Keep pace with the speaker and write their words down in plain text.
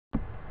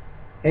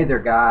Hey there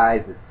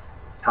guys, it's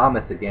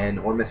Thomas again,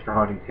 or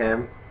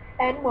MrHauntingTim.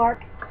 And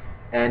Mark.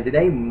 And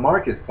today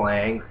Mark is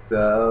playing,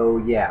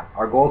 so yeah,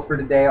 our goals for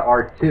today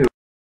are to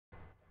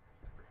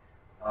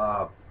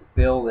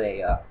build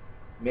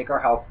make our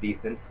house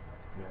decent,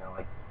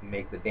 like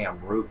make the damn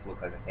roof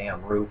look like a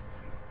damn roof,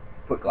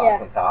 put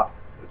glass on top,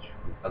 which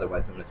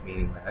otherwise is just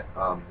meaningless.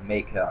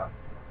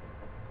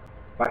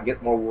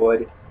 Get more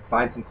wood,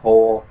 find some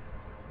coal,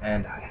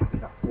 and I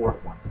have got 4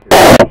 at once too.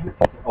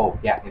 Oh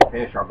yeah, and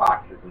finish our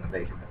boxes in the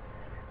basement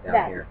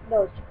down here.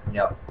 Those.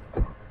 Yep.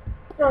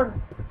 So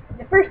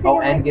the first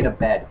thing. And get a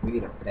bed. We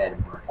need a bed,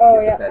 Mark.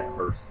 Get the bed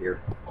first here.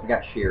 We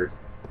got shears.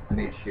 I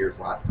made shears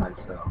last time,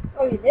 so.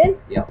 Oh, you did?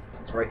 Yep.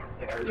 It's right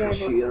there. There's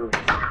the shears.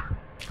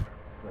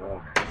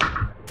 So.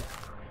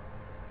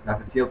 Now,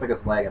 if it feels like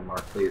it's lagging,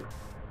 Mark, please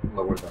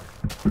lower the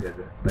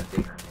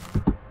dinger.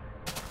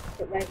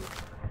 It lagging.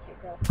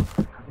 Can't go.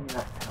 How can you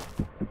not tell?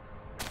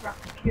 Our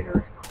computer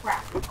is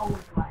crap. It's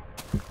always lag.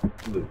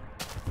 Luke.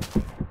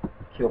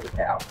 Kill the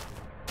cow.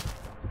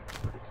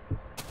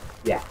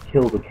 Yeah,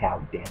 kill the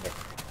cow, damn it.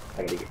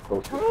 I gotta get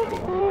closer to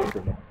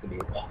me.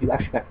 You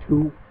actually got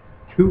two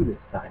this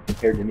time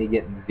compared to me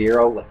getting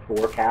 0 with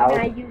 4 cows.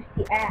 And I used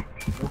the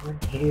axe. No one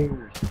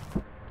cares.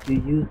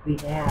 You use the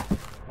axe.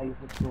 I use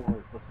the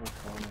sword. What's my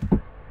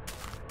sword?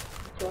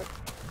 Sword.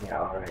 Yeah,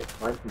 alright.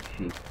 Find some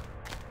sheep.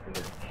 And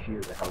then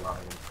shear the hell out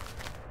of them.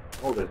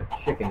 Oh, there's a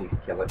chicken. You can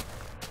kill it.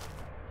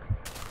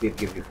 See if it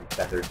gives you some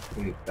feathers.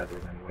 We need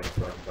feathers anyway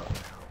for our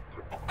stuff.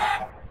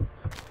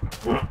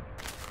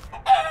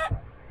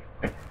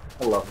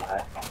 I love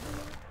that.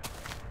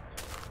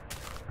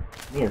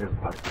 Man, there's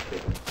a lot of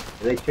chickens.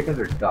 Are they chickens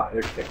or ducks?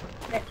 They're chickens.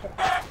 They're chickens.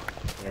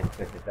 Yeah,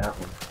 check it that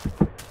one.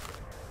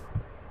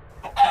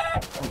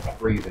 I'm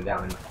freezing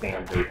down in the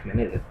sand basement.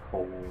 It is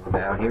cold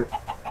down here.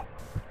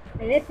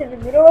 And it's in the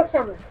middle of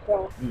summer,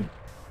 so.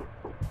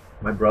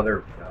 My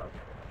brother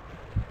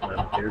went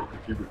upstairs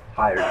because he was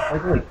tired. It's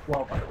like only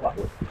 12 o'clock.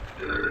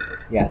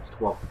 Yeah, it's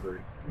 12:30.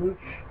 Luke,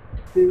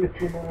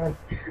 seriously, man.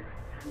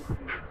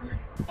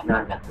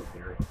 Not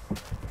necessary.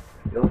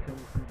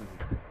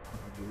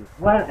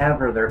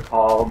 Whatever they're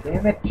called.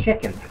 Damn it,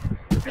 chickens.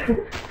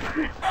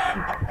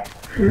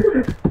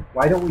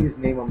 Why don't we just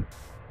name them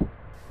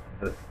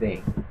the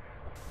Thing?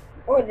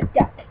 Or the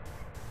duck.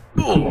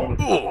 What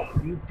are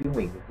you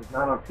doing? This is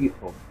not on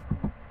peaceful.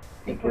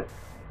 You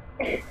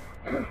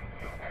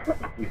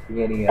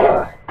see any,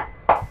 I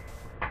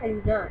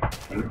do not.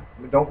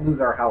 Don't lose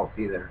our house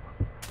either.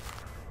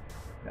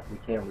 No, we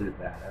can't lose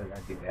that.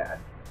 That'd be bad.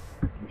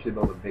 We should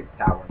build a big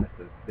tower that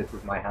says, "This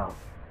is my house.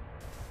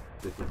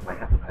 This is my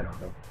house." I don't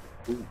know.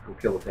 Ooh, we'll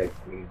kill a pig.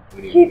 We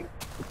need sheep.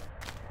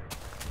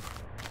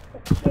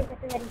 Sheep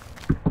at the ready.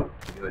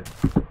 Good.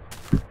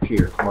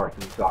 Cheers, Mark.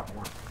 Can you talk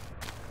more?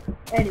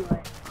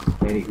 Anyway.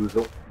 Any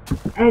hoozle.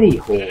 Any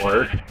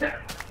whore.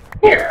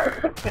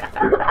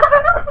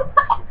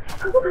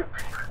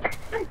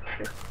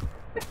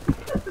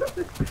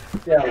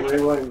 Yeah,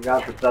 we went and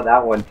got to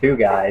that one too,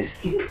 guys.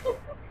 You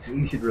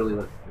should really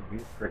listen to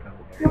me. It's freaking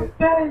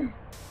hilarious.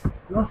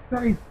 Your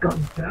face,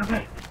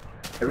 goddammit!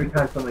 Every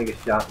time somebody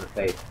gets shot in the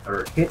face,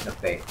 or hit in the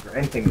face, or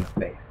anything in the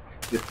face,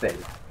 just say,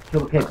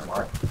 "Kill the pig,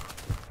 Mark."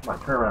 Come on,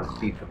 turn around and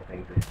see some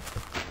things and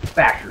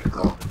bash your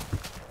skull.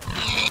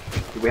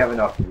 Do we have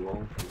enough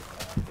wool for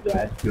the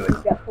bed? Good.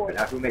 But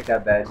after we make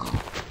that bed,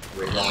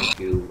 we're going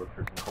to look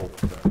for some coal,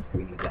 so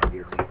we need that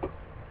dearly.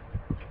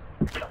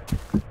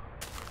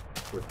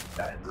 Where's the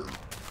bed?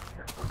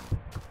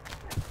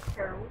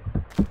 Terrible.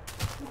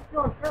 He's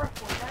still in first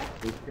one,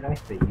 right? Did I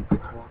say you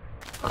could talk?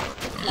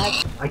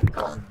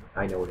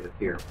 I know it is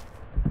here.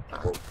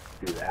 We'll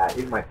do that.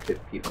 It might piss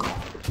people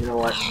off, but you know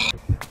what?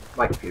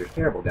 My computer's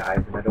terrible, guys,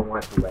 and I don't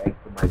want it to lag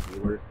for my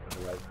viewers.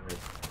 Otherwise,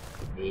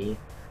 me,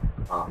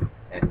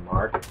 and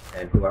Mark,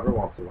 and whoever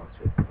wants to watch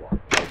it.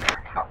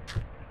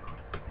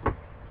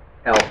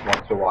 Else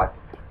wants to watch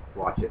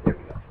it. There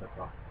we go. That's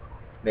all.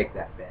 Make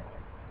that bed.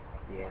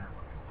 Yeah,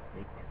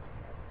 make that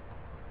bed.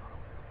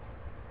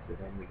 So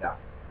then we got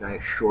a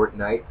nice short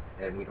night,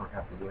 and we don't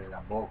have to do any of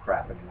that bull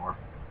crap anymore.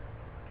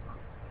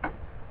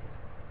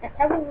 I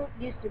probably won't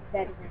use the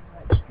bed very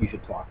much. You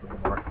should talk more,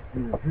 Mark.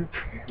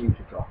 You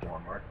should talk more,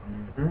 Mark.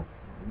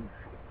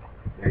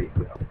 There you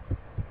go.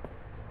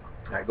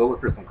 Alright, go look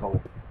for some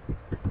coal.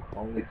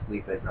 Only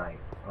sleep at night.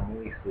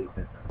 Only sleep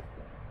at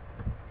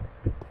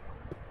night.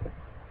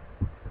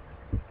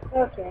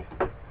 Okay.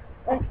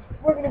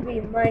 We're going to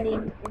be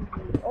mining in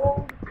the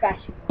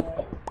old-fashioned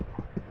way.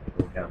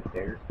 Go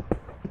downstairs.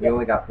 We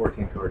only got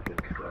 14 torches,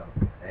 so,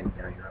 and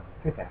now you're on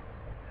the pickaxe.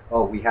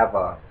 Oh, we have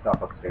stuff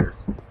upstairs.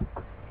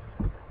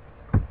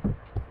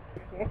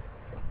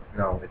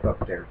 No, it's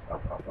upstairs.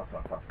 Up.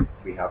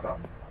 We have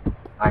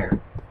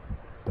iron.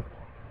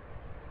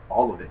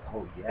 All of it.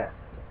 Oh yes.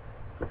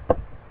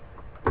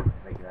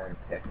 Make an iron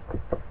pick.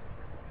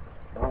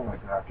 Oh my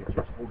god, it's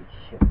just holy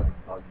shit, some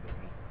bug bit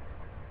me.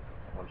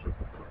 Oh shit.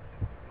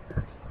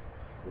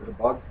 Is it a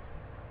bug?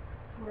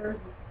 Where is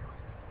it?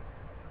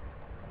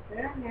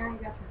 There, now you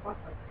got some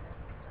bugs up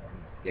there.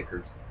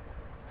 Stickers.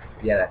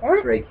 Yeah, that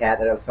stray cat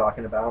that I was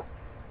talking about.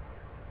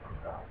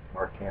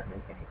 Mark can't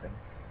make anything.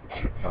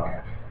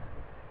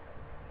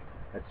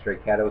 That stray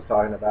cat I was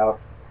talking about,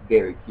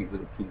 very cute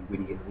little kitty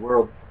witty in the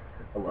world.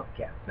 I love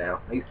cats now.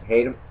 I used to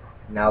hate them,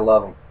 now I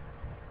love them.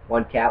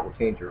 One cat will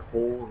change your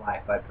whole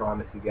life, I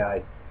promise you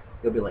guys.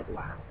 You'll be like,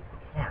 wow,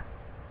 cat.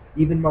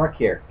 Even Mark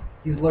here,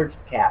 he's allergic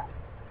to cats.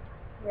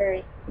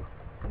 Very.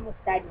 Almost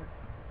died.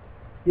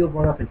 He'll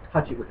run up and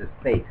touch it with his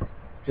face,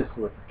 just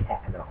so it's a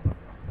cat. No,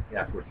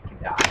 that's where he can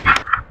die.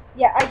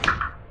 Yeah,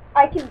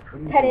 I can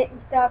pet it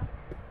and stuff,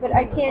 but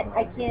I can't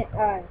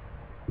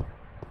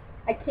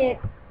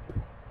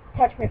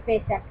touch my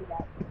face after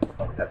that.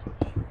 Oh, that's what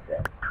she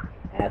said.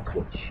 That's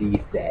what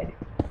she said.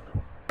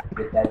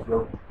 Get that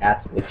joke?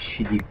 That's what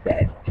she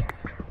said.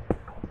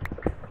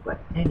 But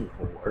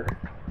anymore,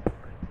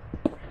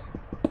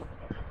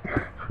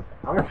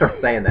 I'm gonna start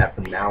saying that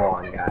from now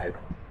on, guys.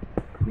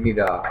 You need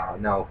get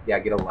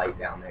a light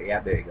down there.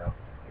 Yeah, there you go.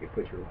 You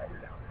can put your lighter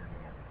down there,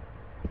 man.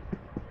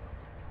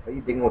 What are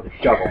you digging with a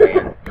shovel,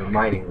 man? You're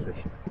mining with a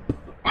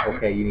shovel.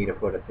 Okay, you need to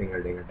put a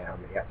finger dinger down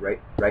there. Yeah,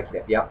 right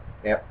there. Yep,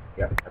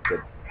 that's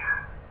good.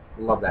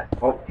 Love that.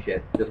 Oh,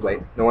 shit. Just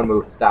wait. No one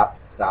move. Stop.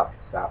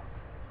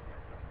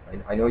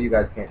 I know you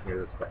guys can't hear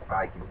this, but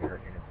I can hear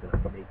it, and it's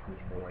going to make me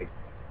annoyed.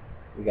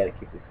 We got to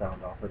keep the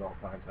sound off at all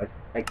times.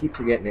 I keep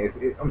forgetting it.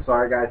 I'm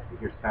sorry, guys, if you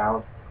hear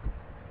sound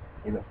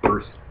in the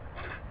first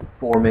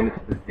 4 minutes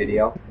of this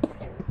video,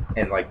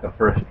 and like the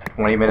first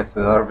 20 minutes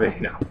of the other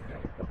video.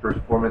 The first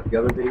 4 minutes of the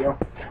other video,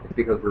 it's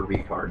because we're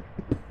retards.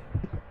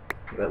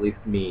 But at least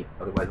me,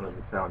 otherwise I'm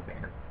the sound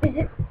man. Is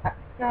it,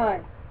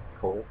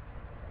 Cole?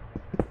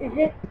 Is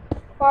it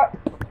hard?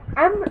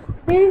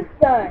 Please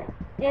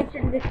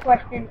answer this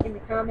question in the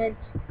comments.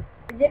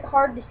 Is it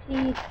hard to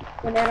see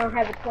when I don't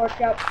have a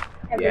torch up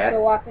every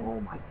so often? Oh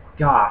my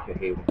gosh, I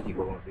hate when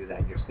people don't do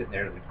that. You're sitting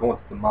there like going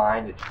through the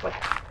mine. It's just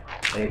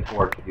like, lay a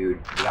torch, dude.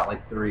 You got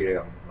like 3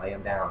 of them. Lay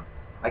them down.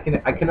 I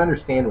can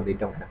understand when they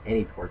don't have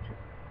any torches.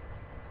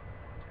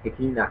 Hey,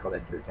 can you knock all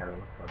that dirt down and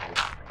look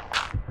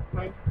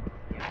Mine?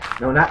 Yeah.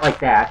 No, not like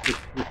that.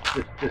 Just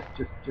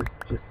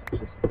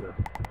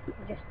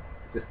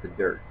the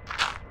dirt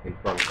in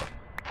front of us.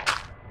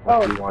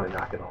 If you want to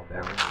knock it all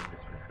down and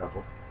just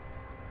shuffle,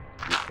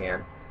 you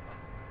can.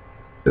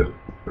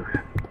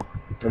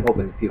 I'm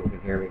hoping people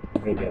can hear me.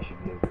 Maybe I should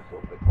move this a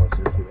little bit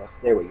closer to us.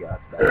 There we go.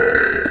 That's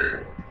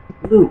better.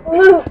 Luke!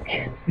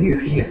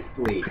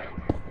 Seriously.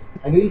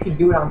 I knew you could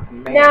do it on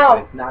command, but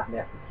it's not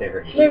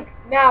necessary. Luke,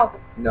 now.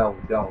 No,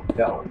 don't,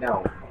 no.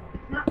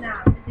 Not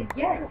now. It's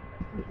again.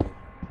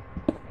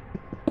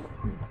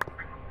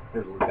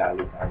 There's a little guy,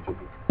 Luke, behind you.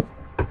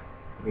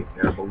 You're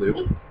terrible,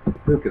 Luke.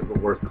 Luke is the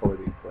worst Call of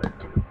Duty player.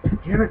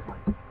 Damn it, my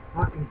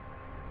fucking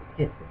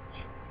piss itch.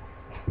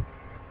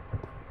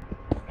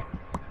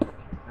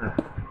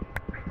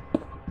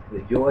 The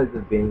joys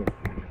of being a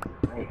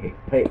teenager.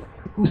 Hey,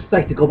 who's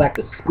psyched to go back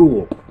to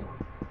school?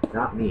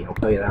 Not me, I'll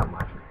tell you that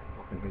much. I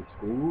fucking hate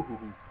school.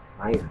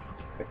 I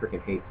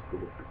freaking hate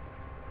school.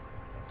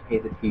 I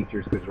hate the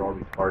teachers because they're all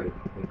retarded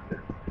and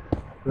think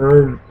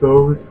I'm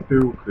so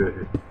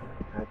stupid.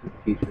 That's what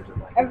the teachers are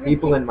like. The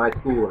people in my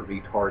school are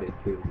retarded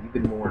too,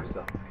 even more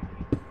so.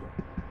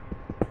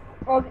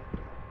 Well,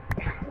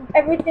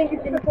 everything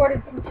is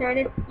imported from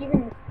China.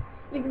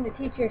 Even the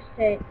teachers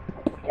say,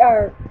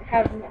 or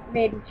have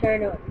made in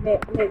China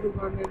lately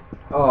on them.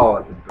 Oh,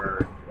 it's a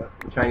burn.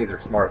 The Chinese are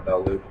smart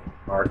though, Luke.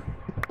 Mark.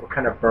 What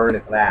kind of burn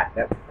is that?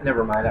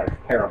 Never mind, that was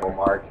terrible,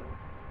 Mark.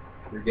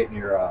 You're getting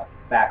your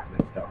facts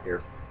mixed up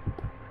here.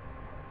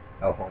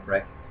 Oh,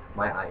 hombre.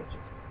 My eye itches.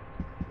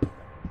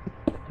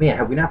 Man,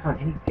 have we not found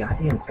any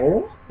goddamn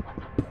coal?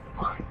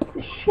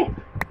 Shit.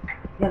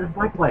 Yeah, that's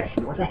my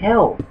question. What the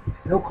hell?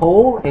 No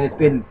coal, and it's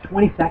been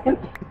 20 seconds?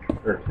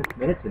 Or 6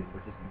 minutes, and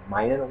we're just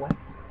mining away?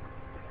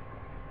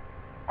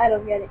 I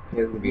don't get it. It's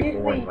going to be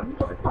boring,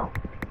 but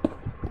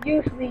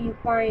usually you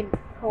find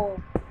coal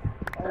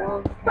a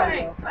long time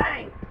ago.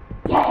 Bang!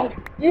 Yay!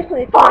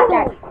 Usually it's not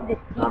that this deep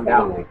calm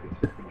down, anyway. Luke.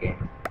 It's just a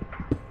game.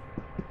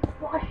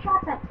 Well, I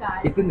shot that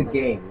guy. It's in the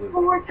game, Luke.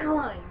 4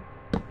 times.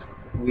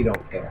 We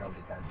don't care how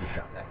many times you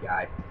shot that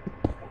guy.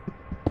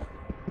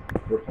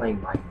 We're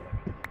playing Mind Deck.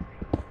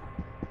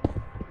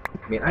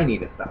 I mean, I need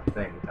to stop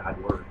saying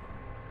bad words.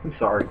 I'm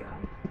sorry,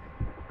 guys.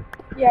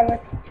 Yeah,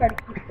 let's try to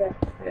keep the...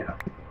 Yeah.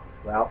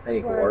 Well,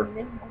 anymore.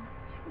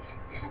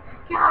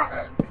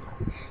 Gosh!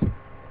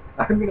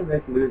 I'm gonna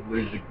make Luke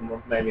lose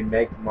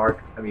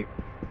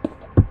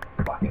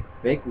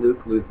make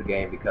Luke lose the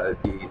game because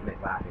he's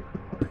laughing.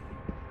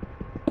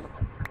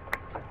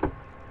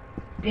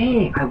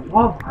 Dang, I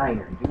love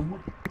iron, dude.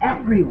 It's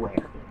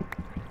everywhere.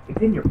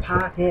 It's in your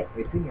pocket,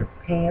 it's in your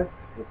pants,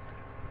 it's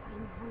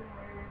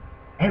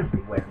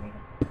everywhere, man.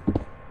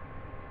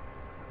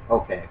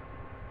 Okay.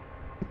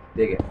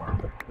 Dig it,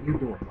 Mark. What are you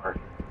doing, Mark?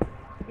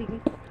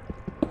 Digging.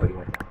 Oh, you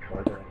went down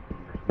further.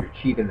 You're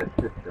cheating the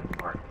system,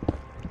 Mark.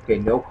 Okay,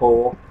 no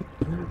coal.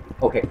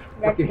 Okay,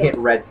 we can hit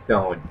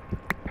redstone.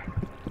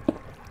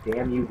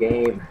 Damn you,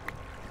 game.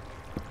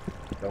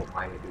 Don't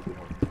mind it, dude. We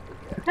don't need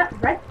to Is that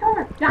redstone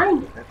or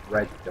diamond? That's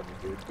redstone,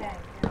 dude. Okay,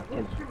 yeah.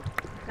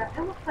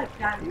 That looks like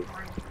diamond.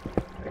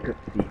 I couldn't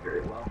see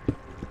very well.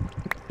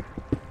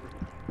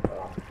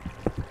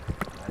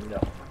 I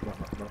know.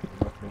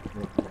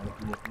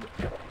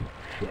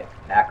 Yeah,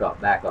 back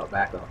up.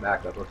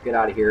 Let's get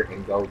out of here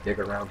and go dig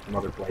around some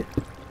other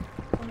places.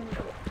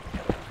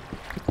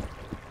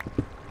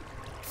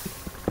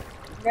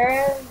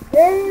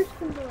 There's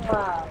some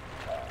lava.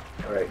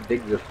 Alright,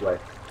 dig this way.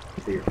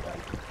 To your right.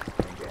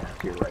 Yeah,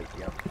 to your right,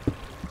 yep.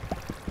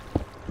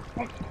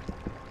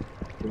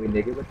 Can we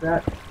dig it with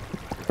that?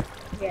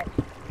 Yes.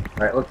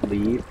 Alright, let's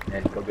leave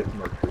and go get some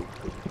more trees,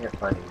 because we can't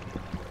find any.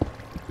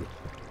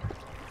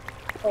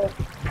 Oh.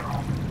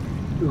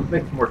 Ooh, let's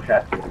make some more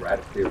chests for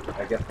rabbit too.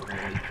 I guess we're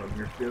gonna need some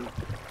here soon.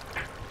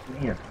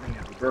 Man,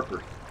 the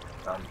burpers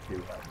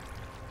too.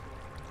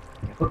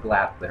 Put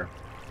glass there.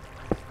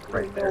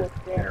 Right there.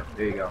 There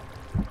you go.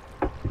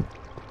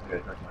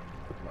 Good, that's my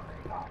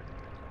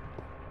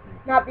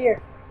Not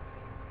beer.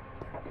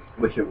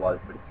 Wish it was,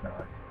 but it's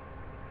not.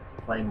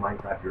 Playing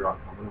Minecraft, you're on.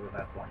 I wonder what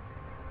that's like.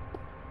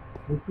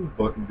 What's this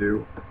button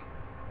do?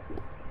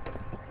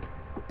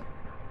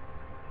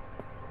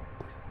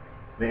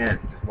 Man,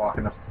 just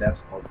walking up steps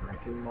while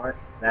drinking, Mark?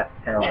 That's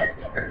talent.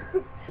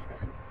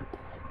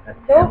 That's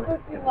Don't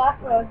talent. make me laugh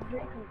while I was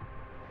drinking.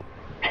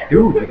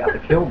 Dude, I got the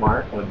kill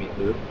mark. Let me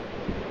loop.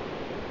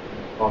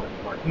 Oh,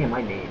 that's Mark. Yeah,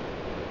 my name.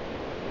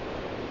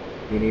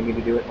 Do you need me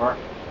to do it, Mark?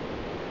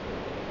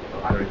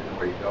 Oh, I don't even know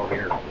where you go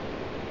here.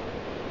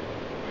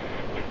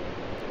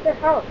 The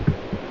house.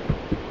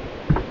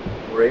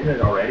 We're in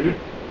it already?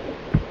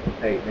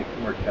 Hey, make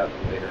some more chests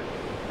later.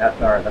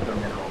 That's our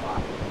mineral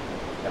lot.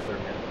 That's our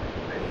mineral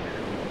right here.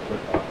 We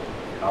can put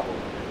cobble in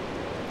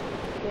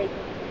there.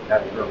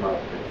 That's for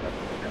monsters.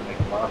 We're gonna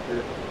make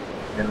monsters,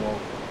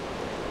 minerals,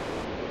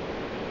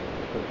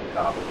 put some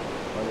cobble.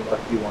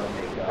 Unless you want to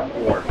make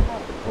ore.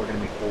 We're gonna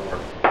make ore.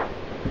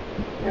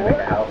 You're gonna make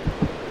a house.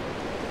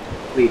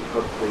 Please,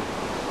 go to sleep.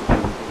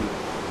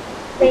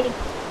 Please.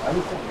 Why are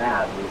you so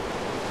mad, Luke?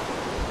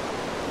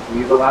 Were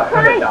you the last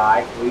one to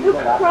die? Were you the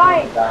last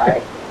one to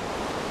die?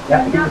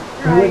 Yeah, he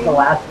was the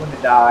last one to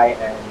die,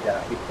 and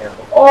he's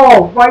terrible.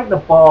 Oh, right in the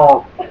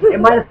balls! It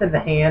might have been the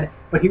hand,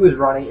 but he was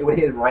running. It would have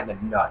hit him right in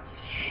the nuts.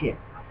 Shit.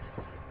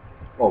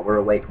 Oh, we're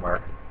awake,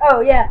 Mark.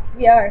 Oh, yeah,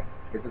 we are.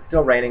 Is it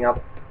still raining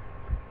out?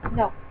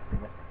 No.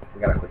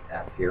 We gotta quit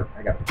tabs here.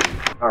 I gotta see.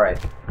 Alright.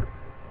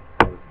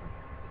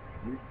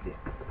 You did.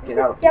 Get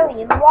out of here.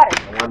 Jelly in the water.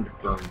 I wanted to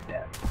burn to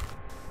death.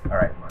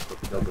 Alright, Mark,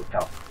 let's build this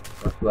house.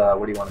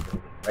 What do you want to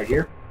build? Right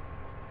here?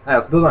 Alright,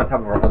 let's build it on top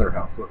of our other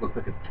house. So it looks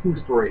like a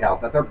two-story house.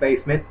 That's our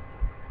basement.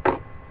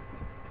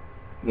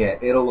 Yeah,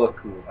 it'll look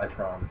cool, I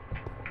promise.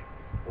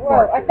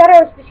 Whoa, I thought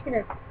I was just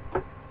gonna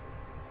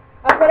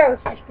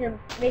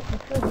make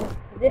improvements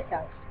to this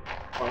house.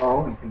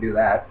 Oh, you can do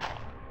that.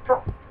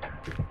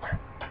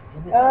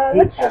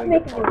 Let's just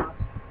make a new house.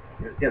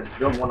 Yeah, just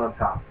build one on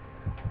top.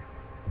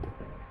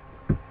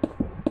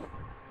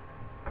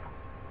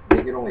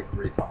 Make it only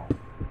 3 tall.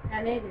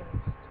 And it is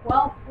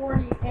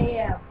 12:40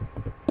 a.m.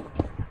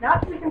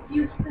 Not to be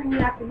confused in the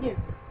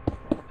afternoon.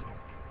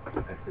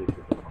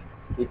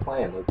 Keep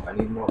playing, Luke. I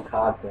need more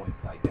COD points,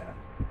 I guess.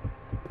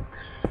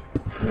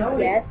 No,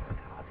 yes.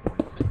 COD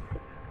points.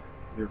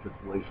 You're just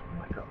wasting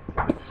my COD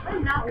points.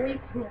 I'm not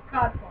wasting your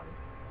COD points.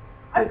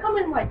 I've come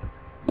in like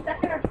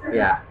second or third.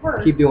 Yeah,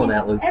 first keep doing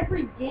that, Luke.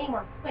 Every game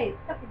I've played,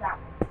 except for that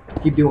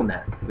one. Keep doing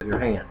that with your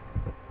hand.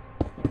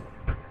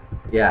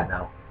 Yeah,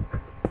 no.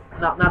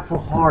 Not so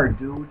hard,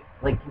 dude.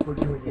 Like you were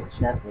doing it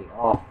gently.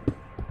 Oh,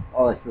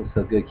 that feels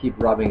so good. Keep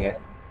rubbing it.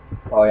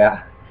 Oh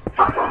yeah.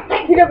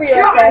 It'll be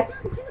right back.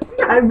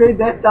 I made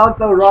that sound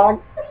so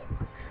wrong.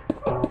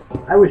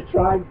 I was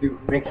trying to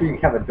make sure you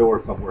have a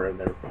door somewhere in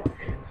there.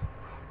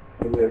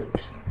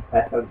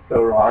 That sounds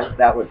so wrong.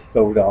 That was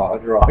so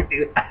wrong,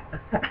 dude.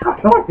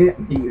 Don't hit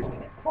me.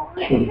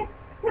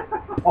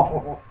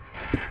 Oh,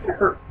 it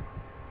hurt.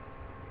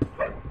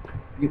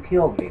 You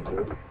killed me,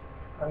 dude.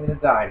 I'm gonna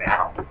die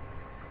now.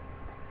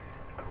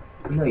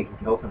 You know you can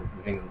kill someone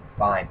from hitting them in the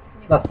spine.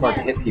 It's not smart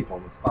to hit people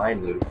in the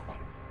spine, Luke.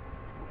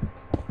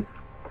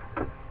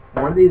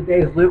 One of these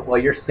days, Luke, while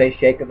you're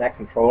shaking that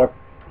controller,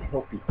 I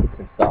hope he hits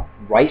himself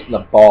right in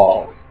the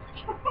balls.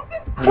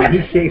 And when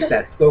he shakes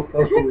that so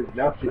close to his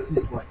nuts, he's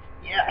like,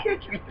 yeah,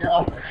 hit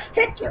yourself.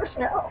 Hit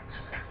yourself.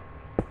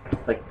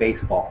 It's like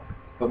baseball,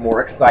 but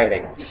more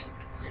exciting.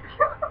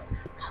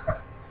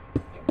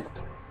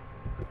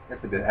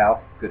 That's a good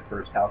house. Good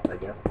first house, I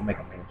guess. We'll make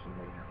a mansion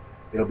later.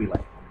 It'll be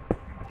like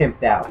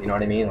pimped out, you know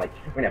what I mean? Like,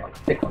 we're gonna have like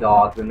 6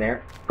 dogs in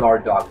there.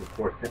 Guard dogs, of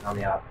course, sitting on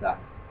the outside.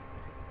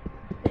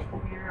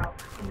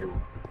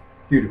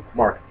 Dude,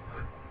 Mark.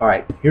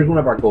 Alright, here's one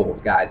of our goals,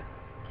 guys.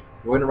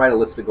 We're going to write a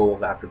list of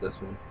goals after this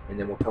one, and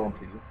then we'll tell them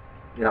to you.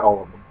 Not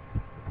all of them,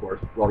 of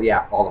course. Well,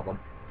 yeah, all of them.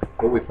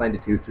 What we plan to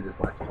do through this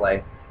Let's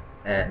Play,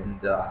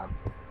 and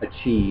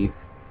achieve,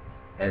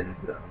 and,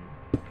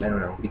 I don't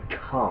know,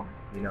 become,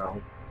 you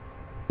know.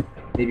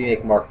 Maybe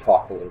make Mark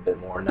talk a little bit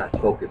more, and not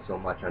focus so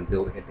much on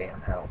building a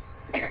damn house.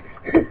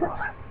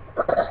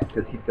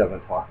 Because he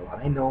doesn't talk a lot.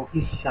 I know,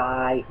 he's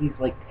shy. He's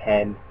like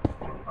 10.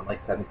 I'm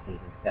like 17.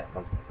 That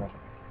sounds so much.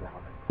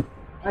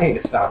 I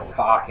need to stop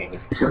talking.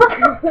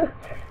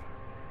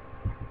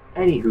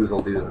 Any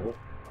whoozle doodle.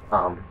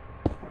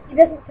 He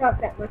doesn't talk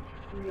that much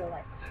in real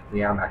life.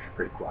 Yeah, I'm actually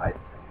pretty quiet.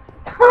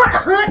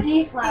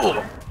 Knee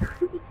slapper.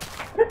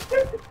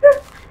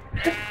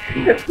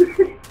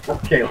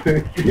 Okay,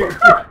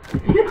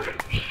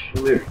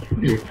 Luke,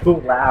 you're so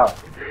loud.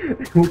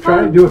 We're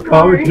trying to do a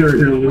commentary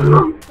here,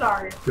 Luke. I'm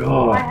sorry.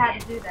 God. I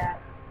had to do that.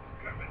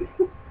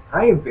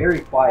 I am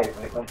very quiet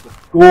when it comes to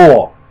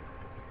school.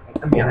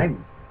 I mean, I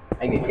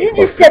need to You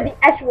just said the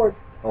S word.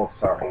 Oh,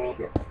 sorry.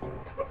 Shit.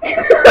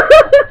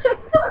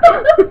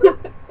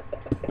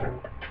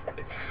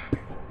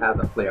 How's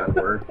a play on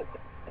words?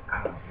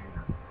 Oh,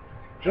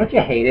 don't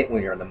you hate it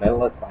when you're in the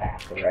middle of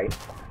class, right?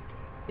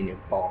 And you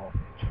fall?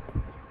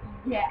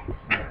 Yes.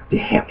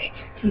 Damn it.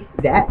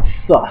 That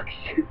sucks.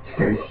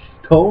 You're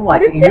so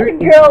like... What if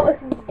this girl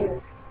listens to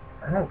you?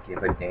 I don't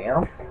give a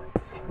damn.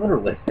 Let her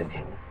listen.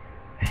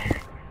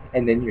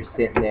 And then you're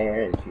sitting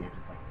there and she's just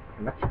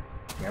like,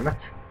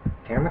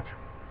 damn it.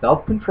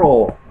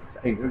 Self-control.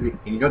 And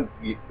you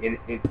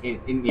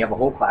have a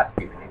whole class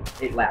period.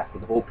 It lasts for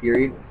the whole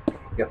period.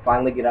 You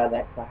finally get out of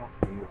that class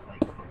and you're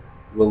like,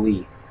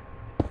 relief.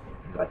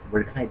 You're like,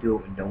 where can I do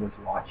it when no one's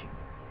watching?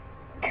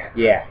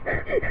 Yeah,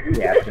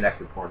 it's the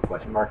next important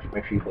question. Mark,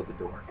 make sure you close the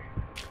door.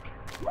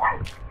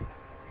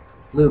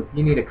 Luke,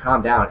 you need to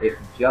calm down. It's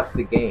just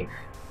a game.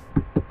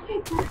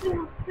 Okay,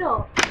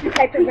 still. He's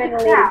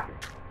hyperventilating.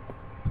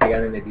 I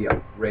got an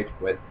idea. Rage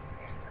quit.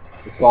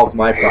 It solves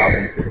my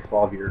problems. It'll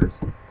solve yours.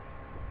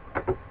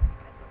 It's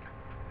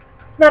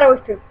not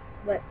always true,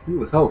 but... He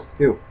was host,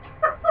 too.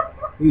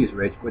 He's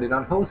rage quitted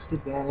on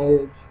hosted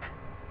edge.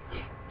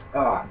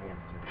 Oh, man.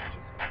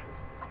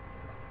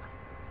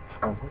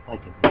 I look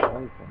like a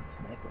noise on this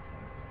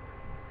microphone.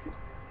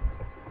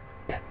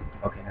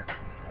 Okay, now.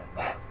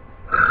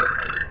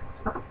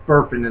 Stop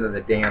burping into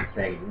the damn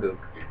thing,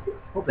 Luke.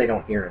 Hope they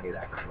don't hear any of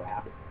that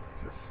crap. It's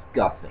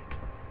disgusting.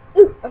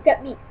 Ooh, I've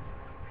got meat.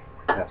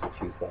 That's what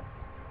she said.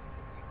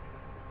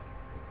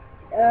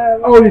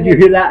 Oh, did you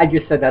hear that? I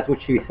just said that's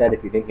what she said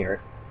if you didn't hear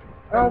it.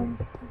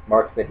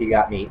 Mark said he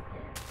got meat.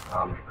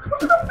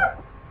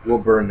 We'll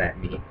burn that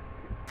meat.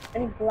 I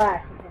need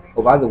glass.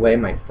 Oh, by the way,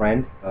 my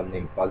friend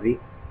named Fuzzy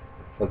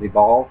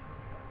Ball,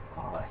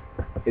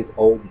 his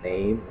old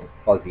name was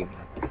Fuzzy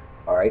Meat.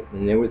 Alright?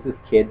 And there was this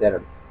kid that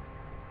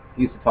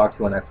he used to talk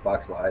to on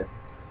Xbox Live.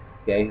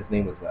 Okay? His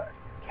name was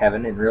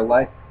Kevin in real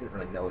life. Didn't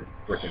really know his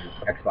freaking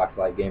Xbox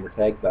Live gamer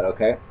tag, but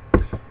okay.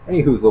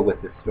 Any whoozle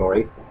with this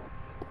story.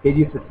 Kid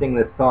used to sing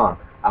this song.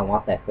 I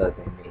want that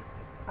fuzzy meat.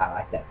 I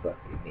like that fuzzy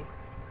meat.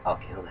 I'll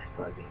kill that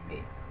fuzzy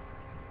meat.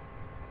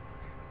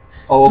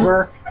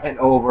 Over and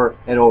over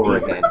and over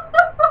again.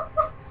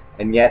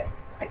 And yet,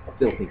 I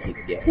still think he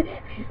could get it.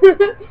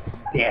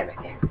 Damn it.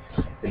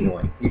 It's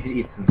annoying. You should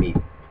eat some meat.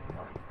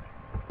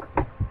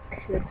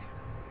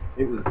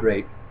 It was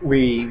great.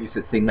 We used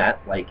to sing that,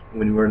 like,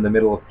 when we were in the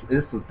middle of...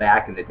 This was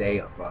back in the day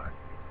of...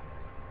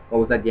 what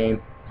was that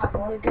game?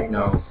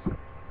 No.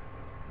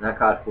 Not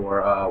COD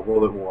 4,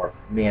 World at War.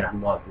 Man, I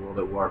loved World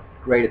at War.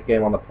 Greatest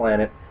game on the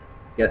planet.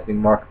 Guessing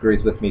Mark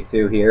agrees with me,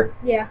 too, here.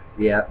 Yeah.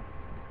 Yeah.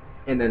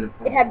 And then...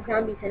 It had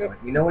zombies in it.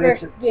 You know what?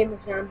 First game of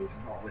zombies.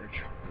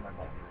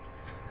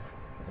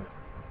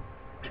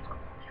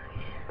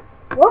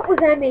 What was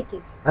I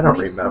making? I don't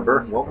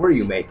remember. What were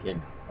you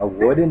making? A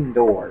wooden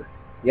door.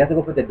 You have to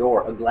go for the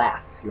door. A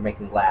glass. You're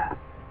making glass.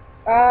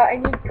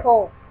 I need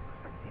coal.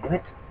 Damn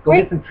it. Go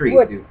Wait, get some trees,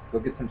 wood. dude. Go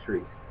get some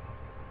trees.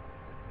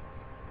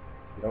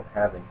 You don't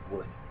have any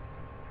wood.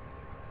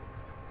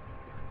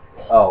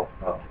 Oh,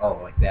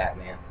 like that,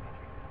 man.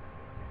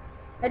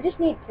 I just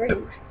need 3.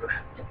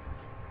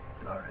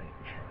 Alright.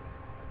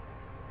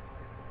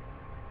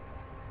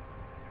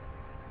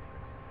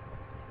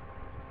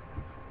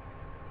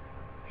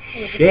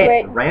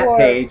 Shit,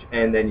 rampage,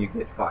 and then you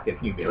get fucking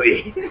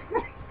humiliated.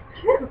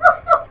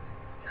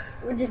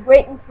 We're just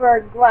waiting for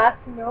a glass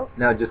to melt.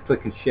 Now just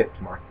click and shift,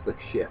 Mark. Click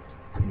shift,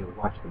 and you'll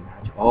watch the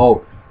match.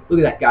 Oh, look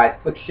at that, guys.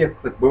 Click shift,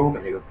 click boom,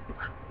 and it goes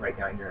right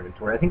down your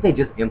inventory. I think they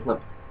just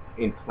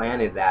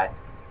implanted that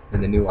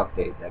in the new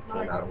update that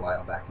came out a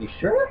while back. You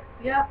sure?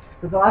 Yep.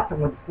 Because the last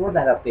time, before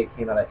that update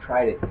came out, I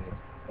tried it,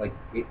 and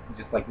it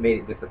just like made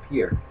it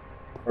disappear.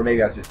 Or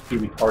maybe I was just too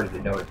retarded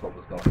to notice what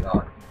was going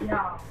on.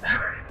 Yeah.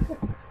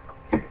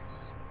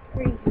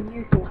 Pretty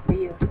unusual for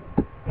you.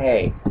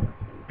 Hey,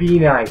 be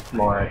nice,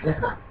 Mark.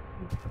 Damn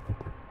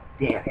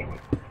it.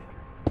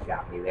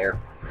 Got me there.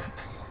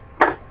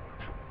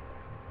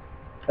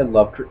 I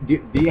love... Do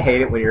you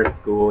hate it when you're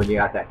at school and you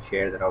got that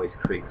chair that always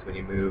creaks when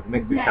you move? It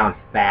makes me sound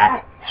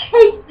fat. I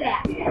hate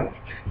that.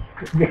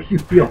 It makes you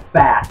feel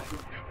fat.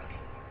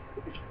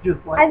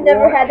 Just like, I've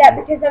never had that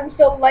because I'm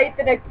so light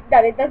that it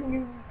doesn't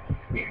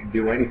even...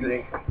 do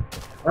anything.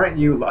 Aren't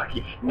you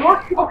lucky?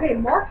 Mark's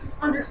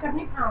under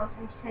 70 pounds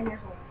and he's 10 years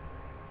old.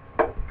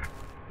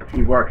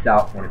 He works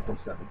out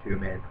 24/7 too,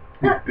 man.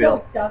 He's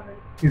built. No, doesn't.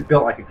 He's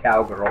built like a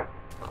cowgirl.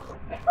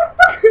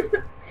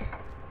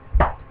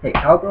 Hey,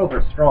 cowgirls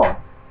are strong.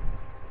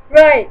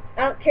 Right,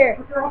 I don't care.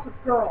 But they're also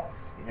girls.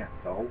 Yeah,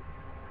 so?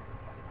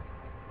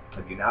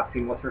 Have you not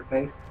seen what's her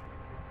face?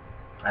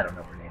 I don't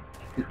know her name.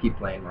 Just keep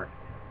playing, Mark.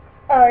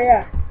 Oh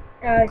yeah.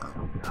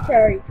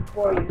 Sorry to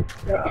bore you.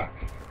 But...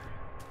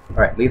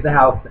 Alright, leave the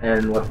house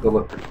and let's go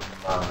look for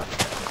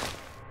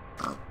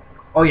some,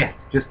 oh yeah,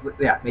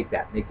 make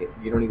that. Make it.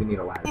 You don't even need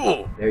a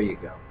ladder. There you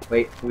go.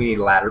 Wait, we need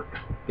a ladder.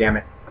 Damn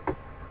it.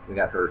 We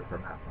got hurt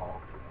from that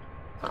fall.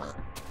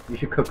 You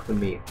should cook some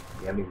meat. Do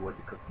you have any wood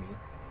to cook meat?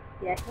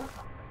 Yeah.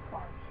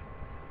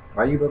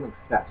 Why are you building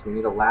steps? We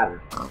need a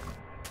ladder.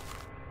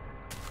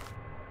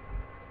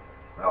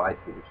 Oh, I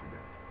see what you're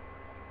doing.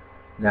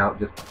 Now,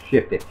 just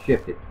shift it.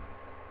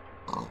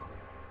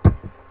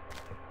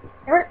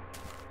 Hurt.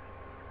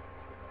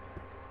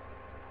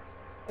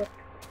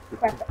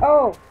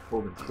 Oh.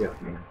 Hold and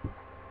shift, man.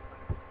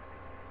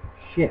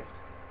 Shift.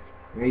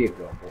 There you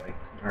go, boy.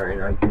 Alright,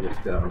 now you can just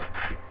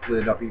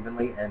split it up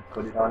evenly and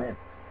put it on in.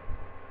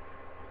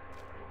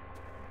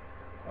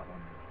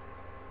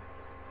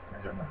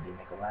 I don't know how you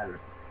make a ladder.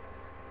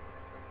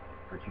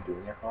 Aren't you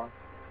doing it wrong?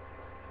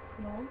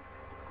 No.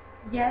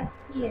 Yes,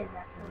 he is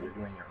actually. You're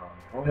doing it wrong.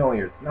 Oh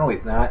no,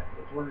 he's not.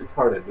 We're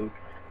retarded, Luke.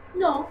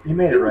 No. You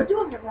made it right. He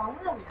was doing it wrong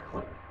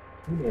earlier.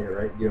 You made it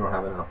right. You don't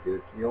have enough,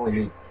 dude. You only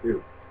need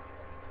 2.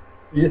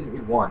 You just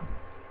need 1.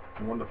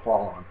 1 to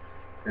fall on.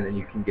 And then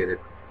you can get it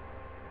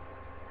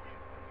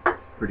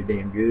pretty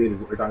damn good is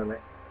what we're talking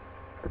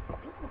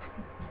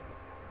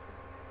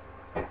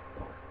about.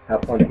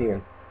 Have fun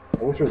here.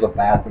 I wish there was a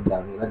bathroom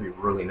down here. That'd be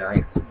really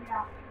nice.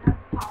 Yeah.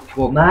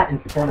 Well, not in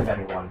front of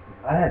anyone.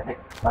 If I had to take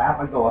a crap,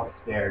 I'd go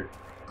upstairs.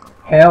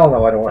 Hell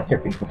no, I don't want to hear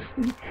people.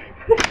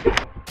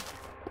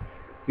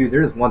 Dude,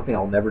 there's one thing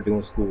I'll never do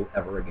in school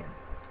ever again.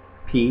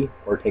 Pee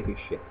or take a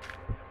shit.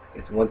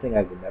 It's one thing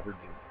I would never do.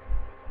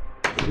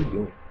 What are you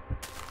doing?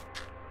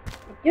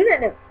 Do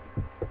that now.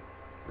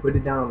 Put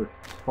it down on the...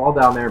 Fall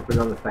down there and put it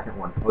on the second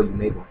one. Oh, you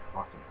made one.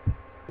 Awesome.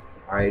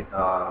 Alright,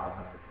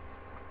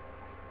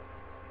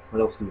 what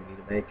else do we need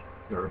to make?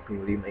 Or what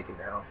are you making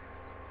now?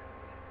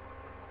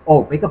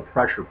 Oh, make a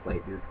pressure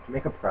plate, dude.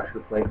 Make a pressure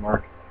plate,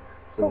 Mark.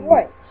 For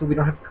what? So we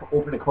don't have to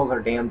open and close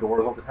our damn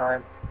doors all the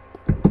time.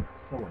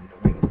 So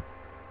annoying.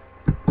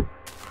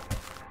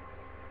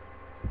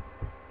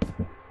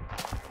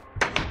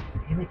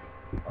 Damn it.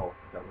 Oh,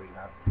 is that what you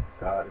have?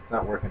 God, it's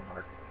not working,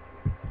 Mark.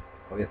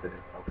 Oh, yes it is.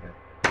 Okay.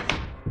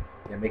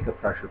 Yeah, make a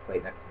pressure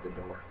plate next to the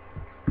door.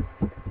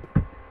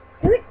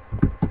 Really?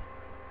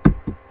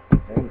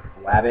 Okay,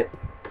 slab it.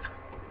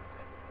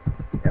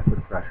 Yeah,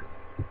 put pressure.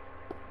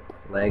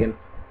 Lagging?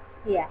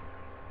 Yeah.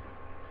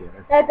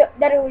 Yeah.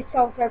 That always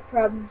solves our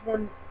problems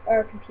on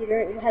our computer.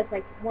 It has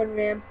like 1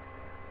 RAM.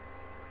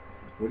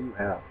 What do you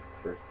have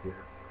for a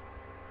computer?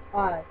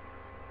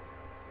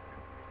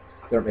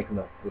 Start making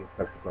a little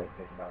pressure plate and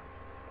think about it.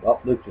 Well,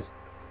 Luke just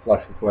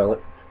flushed the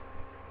toilet.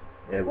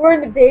 Yeah, We're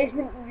in the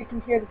basement and you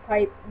can hear the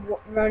pipe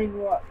running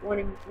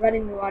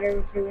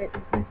water through it.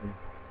 Mm-hmm.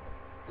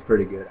 It's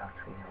pretty good,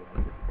 actually. I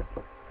like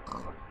it.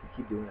 You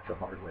keep doing it the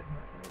hard way,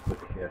 Mark. Put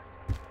the shift.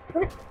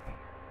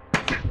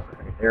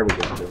 Alright, there we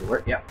go. Does it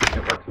work? Yep, it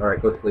works.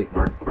 Alright, go sleep,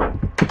 Mark.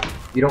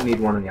 You don't need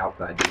one on the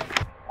outside, do you?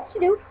 Yes, you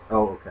do.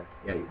 Oh, okay.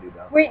 Yeah, you do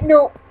that. Wait,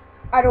 no.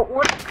 I don't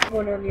want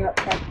one on the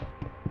outside.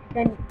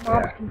 Then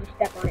mobs can just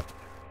step on it.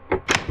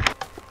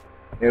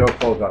 It'll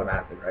close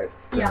automatically, right?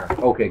 Yeah.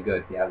 Okay,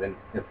 good. Yeah, then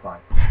it's fine.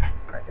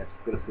 Alright, let's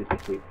go to sleep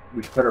and sleep.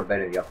 We should put our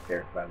bed in the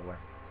upstairs, by the way.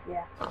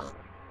 Yeah.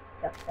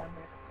 Stuff's down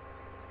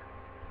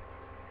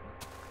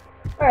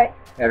there. Alright.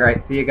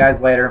 Alright, see you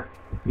guys later.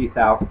 Peace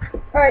out.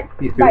 Alright.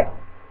 Peace, Bye.